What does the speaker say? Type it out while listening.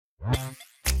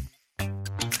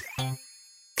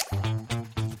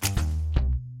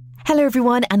Hello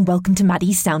everyone and welcome to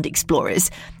Maddie's Sound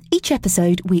Explorers. Each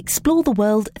episode we explore the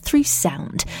world through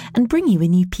sound and bring you a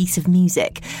new piece of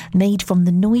music made from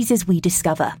the noises we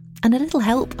discover and a little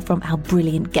help from our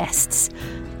brilliant guests.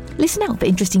 Listen out for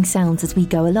interesting sounds as we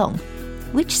go along.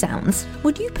 Which sounds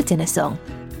would you put in a song?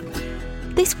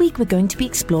 This week we're going to be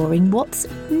exploring what's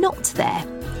not there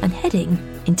and heading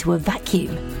into a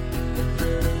vacuum.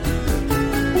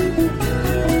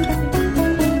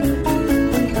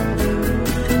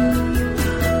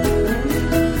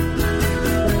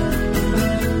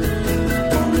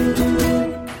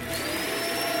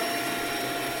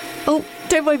 Oh,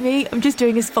 don't mind me, I'm just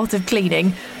doing a spot of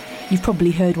cleaning. You've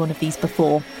probably heard one of these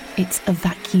before. It's a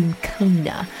vacuum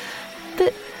cleaner.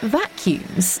 But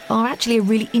vacuums are actually a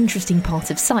really interesting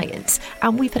part of science,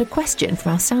 and we've had a question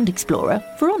from our sound explorer,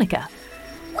 Veronica.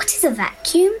 What is a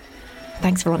vacuum?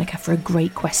 Thanks, Veronica, for a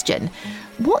great question.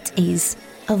 What is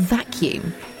a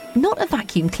vacuum? Not a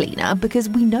vacuum cleaner, because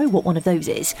we know what one of those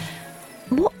is.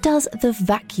 What does the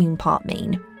vacuum part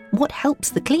mean? What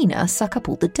helps the cleaner suck up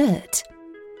all the dirt?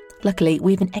 Luckily,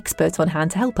 we have an expert on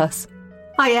hand to help us.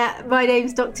 Hiya, my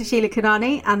name's Dr. Sheila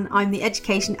Kanani and I'm the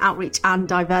Education, Outreach and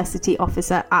Diversity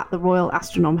Officer at the Royal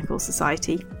Astronomical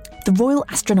Society. The Royal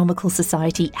Astronomical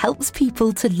Society helps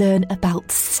people to learn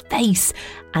about space,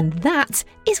 and that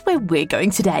is where we're going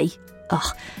today.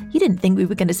 Ugh, you didn't think we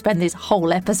were going to spend this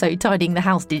whole episode tidying the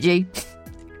house, did you?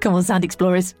 Come on, Sound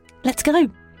Explorers, let's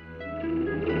go.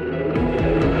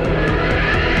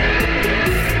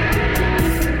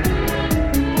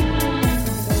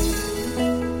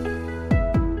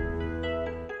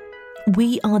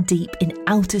 We are deep in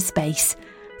outer space,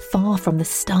 far from the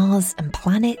stars and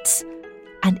planets,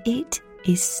 and it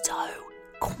is so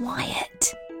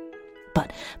quiet.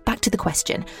 But back to the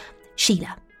question.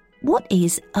 Sheila, what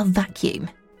is a vacuum?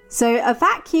 So a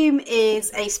vacuum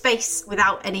is a space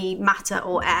without any matter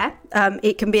or air.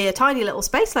 It can be a tiny little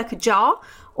space like a jar,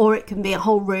 or it can be a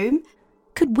whole room.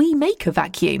 Could we make a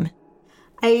vacuum?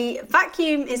 A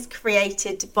vacuum is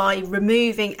created by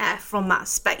removing air from that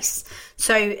space.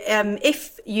 So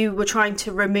if you were trying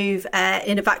to remove air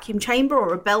in a vacuum chamber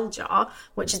or a bell jar,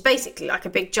 which is basically like a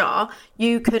big jar,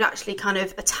 you could actually kind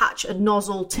of attach a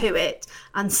nozzle to it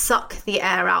and suck the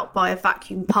air out by a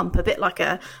vacuum pump, a bit like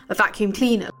a vacuum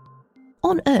cleaner.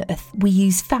 On Earth, we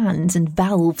use fans and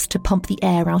valves to pump the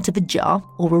air out of a jar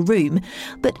or a room,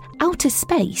 but outer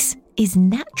space is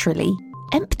naturally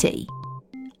empty.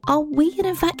 Are we in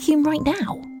a vacuum right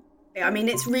now? I mean,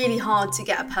 it's really hard to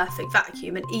get a perfect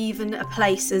vacuum, and even a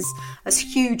place as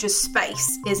huge as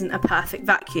space isn't a perfect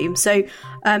vacuum. So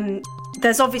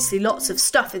there's obviously lots of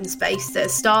stuff in space.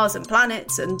 There's stars and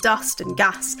planets and dust and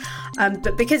gas.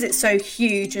 But because it's so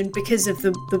huge and because of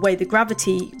the way the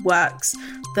gravity works,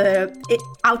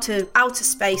 outer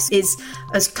space is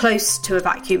as close to a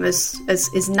vacuum as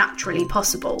is naturally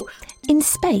possible. In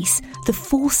space, the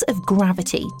force of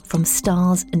gravity from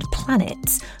stars and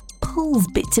planets pulls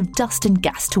bits of dust and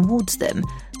gas towards them.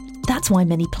 That's why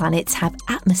many planets have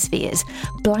atmospheres,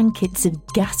 blankets of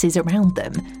gases around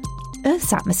them.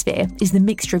 Earth's atmosphere is the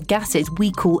mixture of gases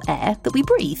we call air that we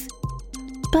breathe.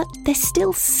 But there's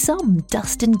still some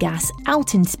dust and gas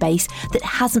out in space that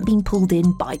hasn't been pulled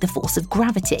in by the force of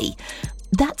gravity.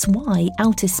 That's why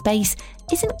outer space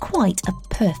isn't quite a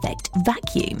perfect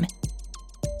vacuum.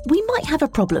 We might have a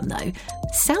problem though.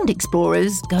 Sound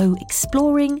explorers go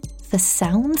exploring for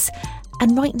sounds,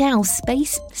 and right now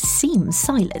space seems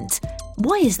silent.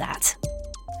 Why is that?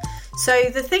 So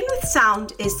the thing with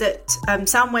sound is that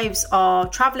sound waves are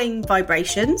travelling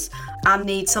vibrations and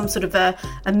need some sort of a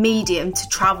medium to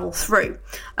travel through.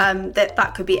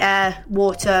 That could be air,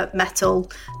 water, metal,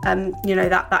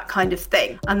 that kind of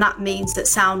thing. And that means that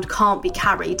sound can't be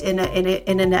carried in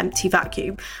an empty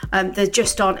vacuum. There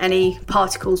just aren't any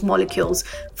particles, molecules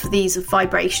for these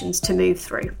vibrations to move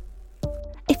through.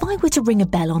 If I were to ring a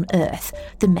bell on Earth,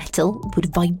 the metal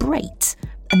would vibrate.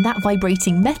 And that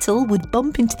vibrating metal would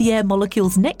bump into the air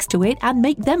molecules next to it and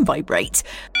make them vibrate.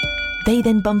 They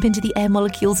then bump into the air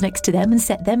molecules next to them and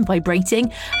set them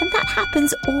vibrating, and that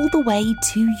happens all the way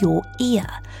to your ear.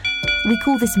 We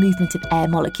call this movement of air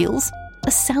molecules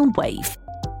a sound wave.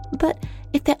 But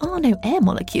if there are no air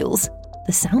molecules,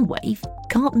 the sound wave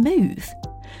can't move.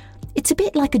 It's a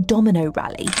bit like a domino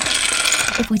rally.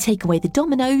 If we take away the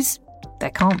dominoes, there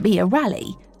can't be a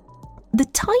rally. The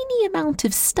tiny amount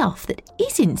of stuff that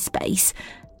is in space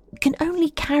can only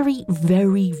carry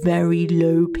very, very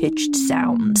low-pitched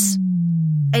sounds.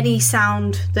 Any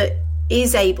sound that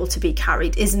is able to be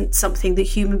carried isn't something that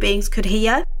human beings could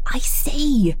hear. I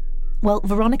see. Well,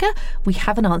 Veronica, we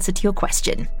have an answer to your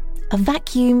question. A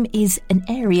vacuum is an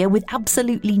area with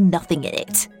absolutely nothing in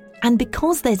it. And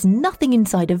because there's nothing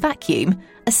inside a vacuum,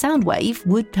 a sound wave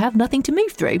would have nothing to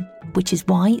move through, which is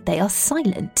why they are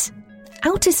silent.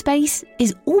 Outer space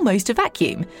is almost a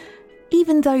vacuum.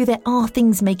 Even though there are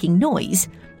things making noise,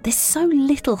 there's so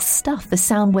little stuff for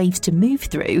sound waves to move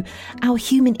through, our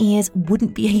human ears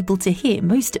wouldn't be able to hear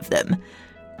most of them.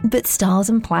 But stars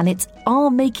and planets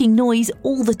are making noise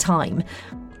all the time.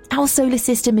 Our solar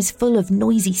system is full of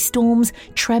noisy storms,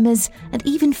 tremors, and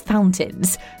even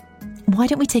fountains. Why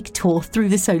don't we take a tour through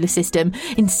the solar system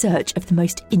in search of the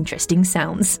most interesting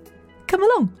sounds? Come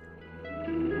along.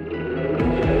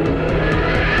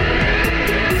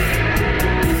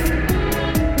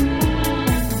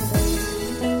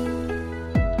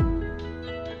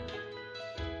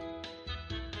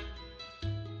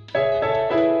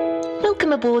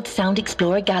 Welcome aboard Sound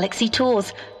Explorer Galaxy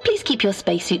Tours. Please keep your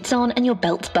spacesuits on and your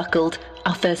belts buckled.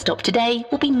 Our first stop today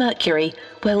will be Mercury,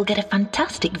 where we'll get a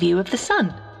fantastic view of the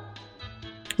sun.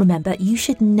 Remember, you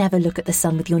should never look at the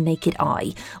sun with your naked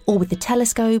eye, or with a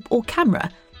telescope or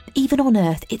camera. Even on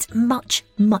Earth, it's much,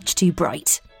 much too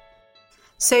bright.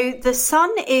 So the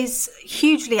sun is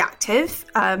hugely active.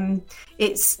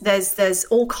 There's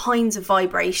all kinds of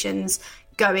vibrations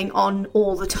going on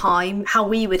all the time. How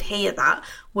we would hear that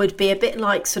would be a bit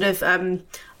like sort of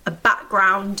a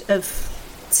background of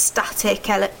static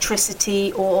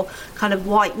electricity or kind of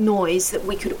white noise that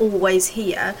we could always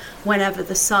hear whenever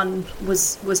the sun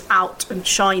was out and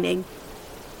shining.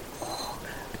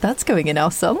 That's going in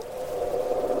our song.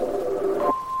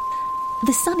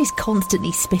 The sun is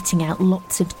constantly spitting out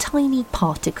lots of tiny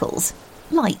particles.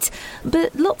 Light,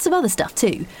 but lots of other stuff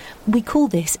too. We call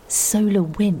this solar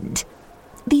wind.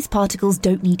 These particles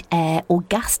don't need air or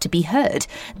gas to be heard.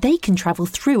 They can travel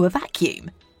through a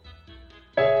vacuum.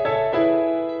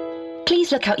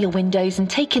 Please look out your windows and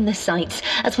take in the sights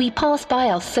as we pass by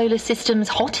our solar system's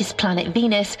hottest planet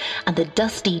Venus and the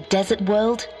dusty desert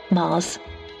world, Mars.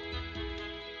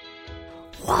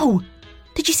 Whoa!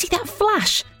 Did you see that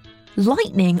flash?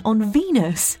 Lightning on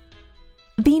Venus.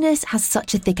 Venus has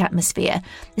such a thick atmosphere,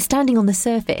 standing on the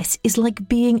surface is like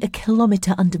being a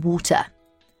kilometre underwater.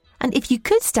 And if you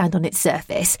could stand on its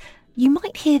surface, you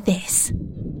might hear this.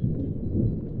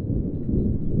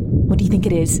 What do you think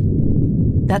it is?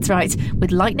 That's right,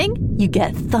 with lightning, you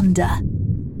get thunder.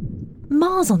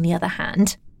 Mars, on the other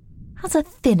hand, has a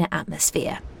thinner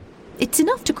atmosphere. It's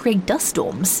enough to create dust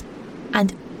storms.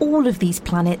 And all of these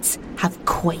planets have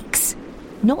quakes.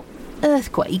 Not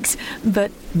earthquakes,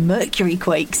 but Mercury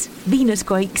quakes, Venus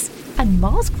quakes, and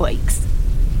Mars quakes.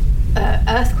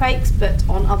 Earthquakes, but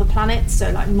on other planets. So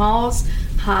like Mars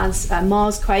has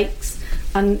Mars quakes.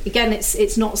 And again,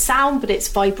 it's not sound, but it's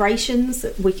vibrations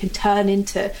that we can turn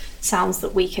into sounds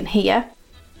that we can hear.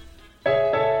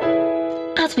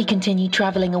 As we continue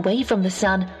travelling away from the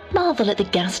sun, marvel at the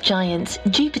gas giants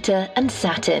Jupiter and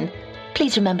Saturn.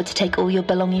 Please remember to take all your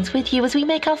belongings with you as we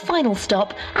make our final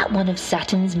stop at one of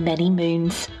Saturn's many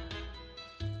moons.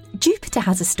 Jupiter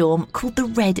has a storm called the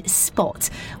Red Spot,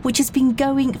 which has been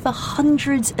going for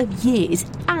hundreds of years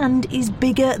and is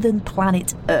bigger than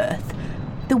planet Earth.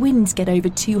 The winds get over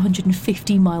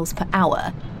 250 miles per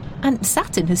hour, and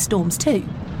Saturn has storms too.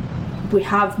 We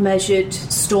have measured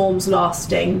storms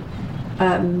lasting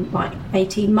like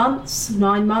 18 months,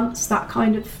 9 months, that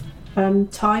kind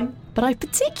of time. But I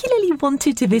particularly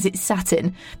wanted to visit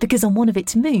Saturn because on one of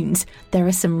its moons there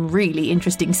are some really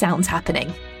interesting sounds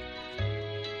happening.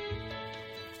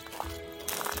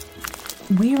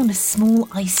 We're on a small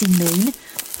icy moon.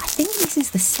 I think this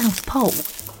is the South Pole.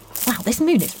 Wow, this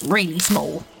moon is really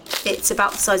small. It's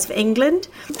about the size of England.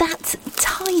 That's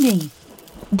tiny.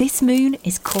 This moon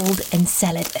is called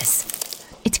Enceladus.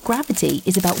 Its gravity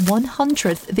is about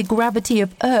 1/100th the gravity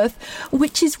of Earth,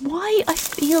 which is why I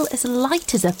feel as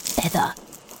light as a feather.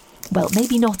 Well,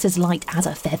 maybe not as light as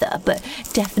a feather, but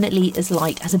definitely as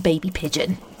light as a baby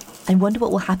pigeon. I wonder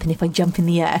what will happen if I jump in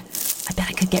the air. I bet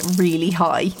I could get really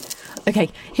high. Okay,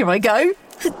 here I go.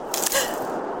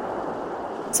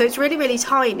 So it's really, really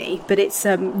tiny, but it's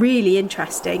really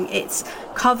interesting. It's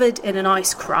covered in an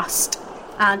ice crust,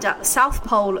 and at the south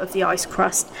pole of the ice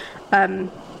crust,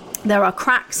 there are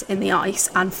cracks in the ice,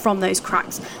 and from those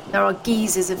cracks, there are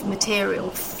geysers of material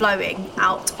flowing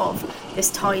out of this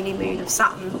tiny moon of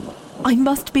Saturn. I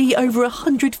must be over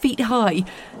 100 feet high.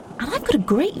 And I've got a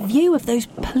great view of those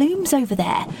plumes over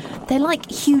there. They're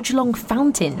like huge long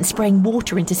fountains spraying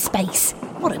water into space.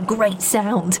 What a great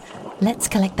sound. Let's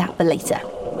collect that for later.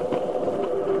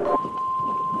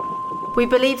 We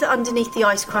believe that underneath the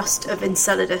ice crust of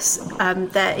Enceladus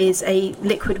there is a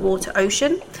liquid water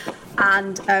ocean,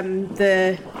 and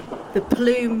the the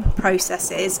plume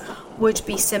processes would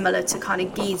be similar to kind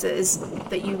of geysers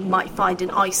that you might find in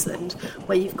Iceland,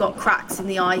 where you've got cracks in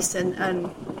the ice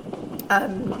and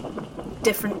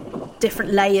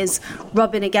different layers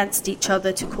rubbing against each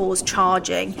other to cause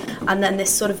charging, and then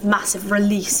this sort of massive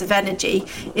release of energy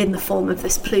in the form of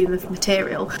this plume of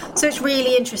material. So it's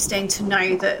really interesting to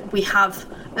know that we have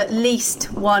at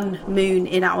least one moon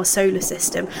in our solar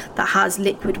system that has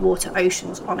liquid water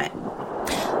oceans on it.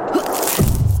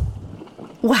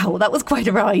 Wow, that was quite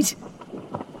a ride.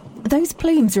 Those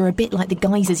plumes are a bit like the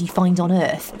geysers you find on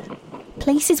Earth.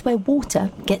 Places where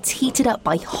water gets heated up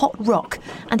by hot rock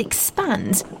and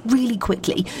expands really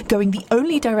quickly, going the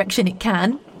only direction it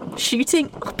can, shooting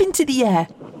up into the air.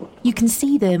 You can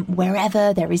see them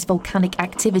wherever there is volcanic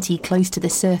activity close to the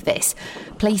surface,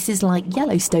 places like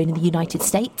Yellowstone in the United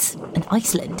States and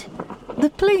Iceland. The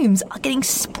plumes are getting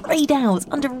sprayed out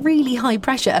under really high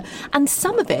pressure, and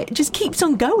some of it just keeps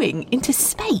on going into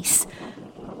space.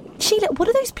 Sheila, what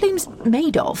are those plumes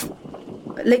made of?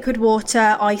 Liquid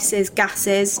water, ices,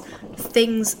 gases,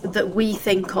 things that we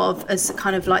think of as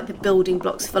kind of like the building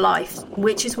blocks for life,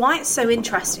 which is why it's so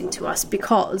interesting to us,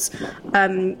 because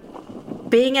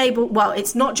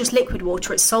it's not just liquid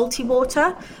water, it's salty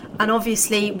water. And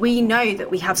obviously we know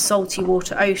that we have salty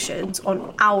water oceans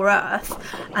on our Earth,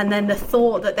 and then the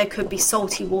thought that there could be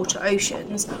salty water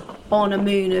oceans on a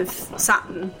moon of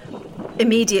Saturn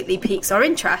immediately piques our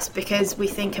interest, because we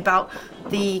think about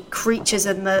the creatures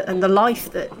and the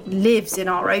life that lives in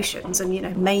our oceans,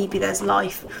 and maybe there's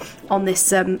life on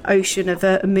this ocean of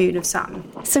a moon of Saturn.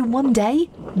 So one day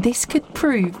this could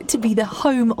prove to be the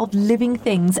home of living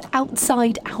things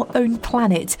outside our own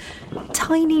planet.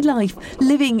 Tiny life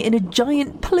living in a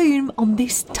giant plume on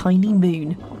this tiny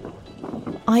moon.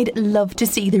 I'd love to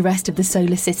see the rest of the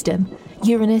solar system,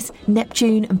 Uranus,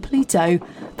 Neptune and Pluto,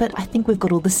 but I think we've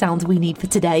got all the sounds we need for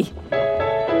today.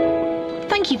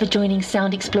 Thank you for joining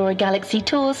Sound Explorer Galaxy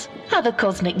Tours. Have a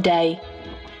cosmic day.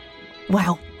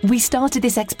 Wow, we started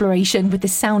this exploration with the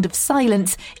sound of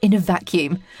silence in a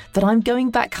vacuum, but I'm going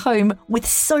back home with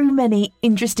so many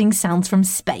interesting sounds from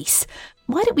space.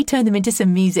 Why don't we turn them into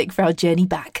some music for our journey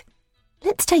back?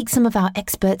 Let's take some of our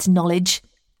experts' knowledge,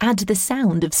 add the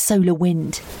sound of solar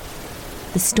wind,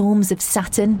 the storms of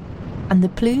Saturn, and the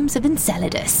plumes of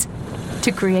Enceladus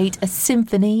to create a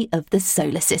symphony of the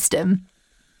solar system.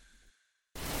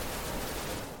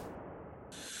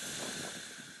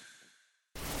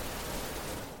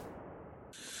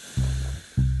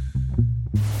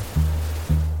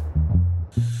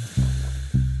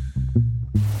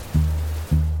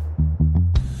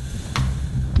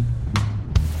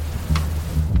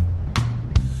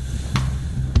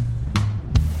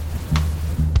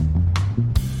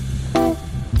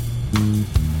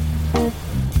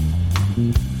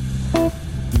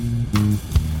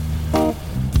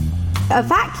 A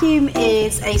vacuum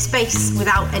is a space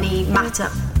without any matter,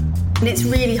 and it's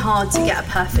really hard to get a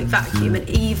perfect vacuum, and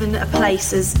even a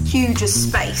place as huge as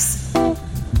space,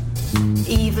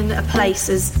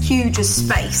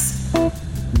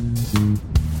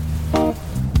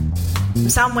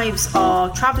 Sound waves are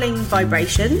travelling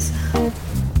vibrations.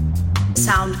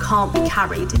 Sound can't be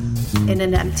carried in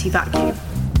an empty vacuum.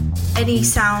 Any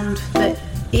sound that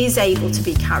is able to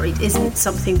be carried isn't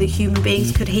something that human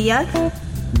beings could hear.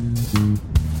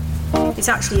 It's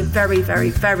actually a very, very,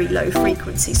 very low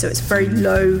frequency, so it's very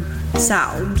low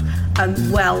sound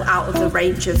and well out of the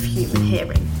range of human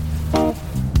hearing.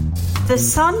 The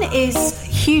sun is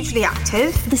hugely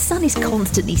active. The sun is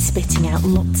constantly spitting out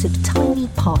lots of tiny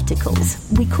particles.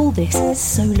 We call this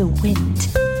solar wind.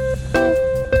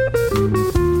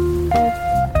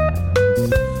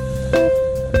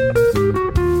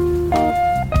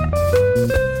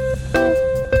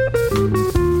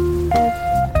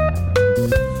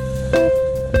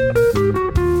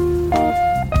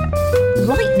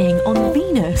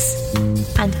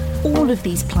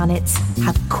 These planets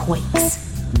have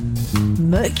quakes.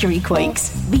 Mercury quakes,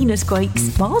 Venus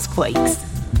quakes, Mars quakes.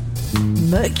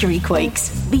 Mercury quakes,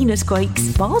 Venus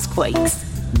quakes, Mars quakes.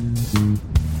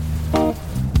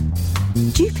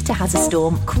 Jupiter has a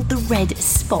storm called the Red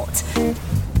Spot.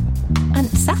 And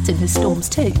Saturn has storms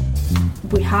too.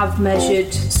 We have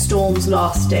measured storms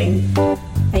lasting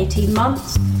 18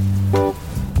 months.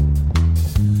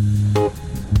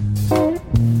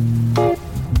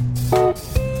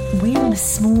 A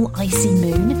small icy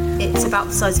moon. It's about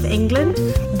the size of England.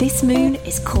 This moon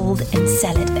is called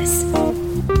Enceladus.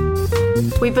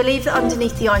 We believe that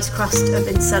underneath the ice crust of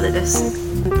Enceladus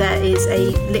there is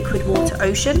a liquid water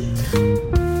ocean.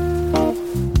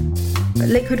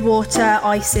 Liquid water,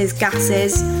 ices,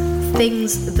 gases,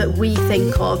 things that we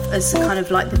think of as kind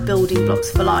of like the building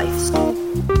blocks for life.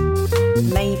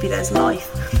 Maybe there's life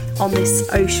on this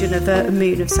ocean of a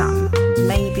moon of Saturn.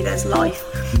 Maybe there's life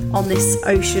on this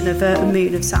ocean of a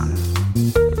moon of Saturn.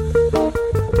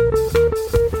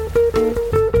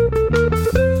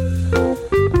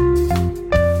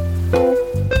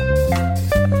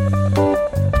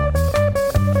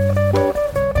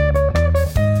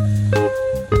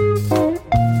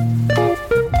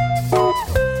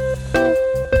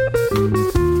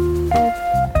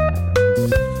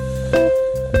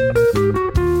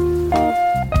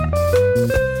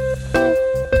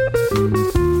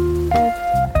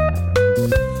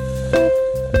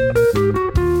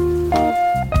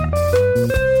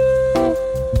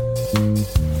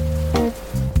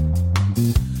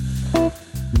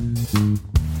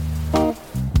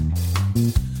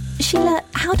 Sheila,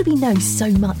 how do we know so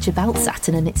much about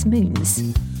Saturn and its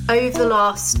moons? Over the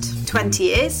last 20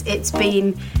 years, it's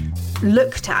been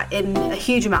looked at in a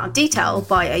huge amount of detail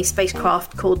by a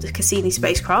spacecraft called the Cassini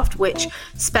spacecraft, which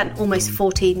spent almost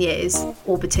 14 years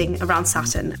orbiting around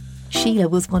Saturn. Sheila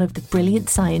was one of the brilliant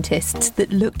scientists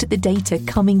that looked at the data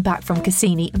coming back from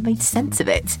Cassini and made sense of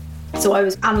it. So I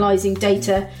was analysing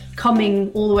data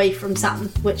coming all the way from Saturn,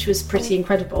 which was pretty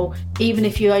incredible. Even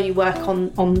if you only work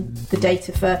on the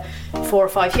data for 4 or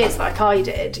 5 years like I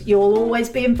did, you'll always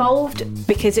be involved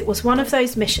because it was one of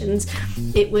those missions.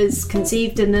 It was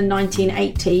conceived in the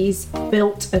 1980s,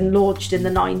 built and launched in the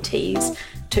 90s,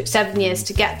 took 7 years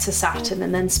to get to Saturn,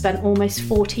 and then spent almost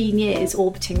 14 years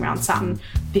orbiting around Saturn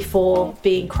before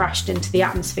being crashed into the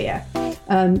atmosphere.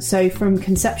 So from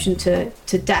conception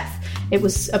to death, it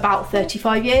was about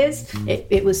 35 years.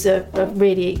 It was a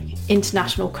really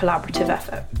international collaborative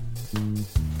effort.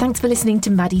 Thanks for listening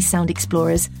to Maddie's Sound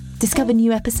Explorers. Discover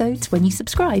new episodes when you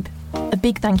subscribe. A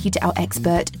big thank you to our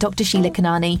expert, Dr. Sheila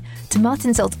Kanani, to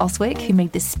Martin Zelt-Oswick, who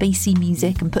made the spacey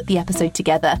music and put the episode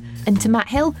together, and to Matt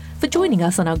Hill for joining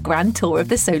us on our grand tour of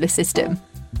the solar system.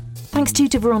 Thanks too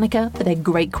to Veronica for their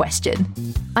great question.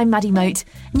 I'm Maddie Moat,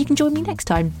 and you can join me next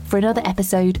time for another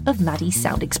episode of Maddie's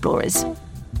Sound Explorers.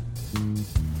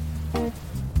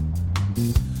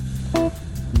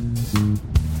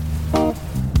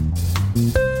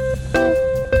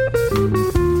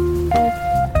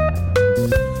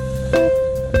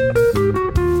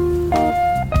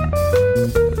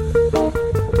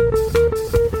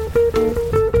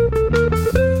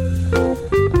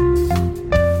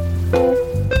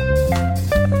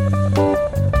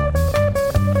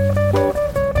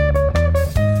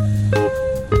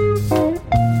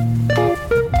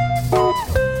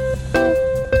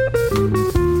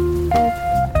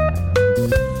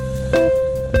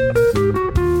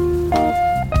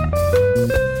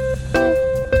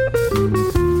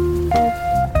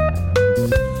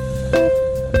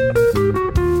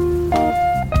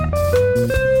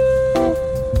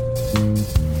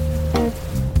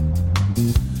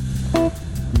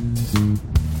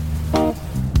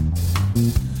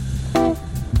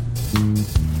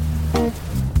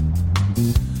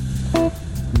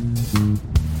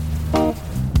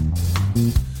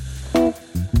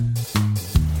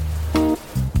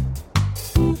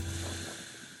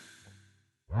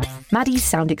 Maddie's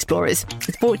Sound Explorers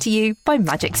is brought to you by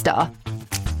Magic Star.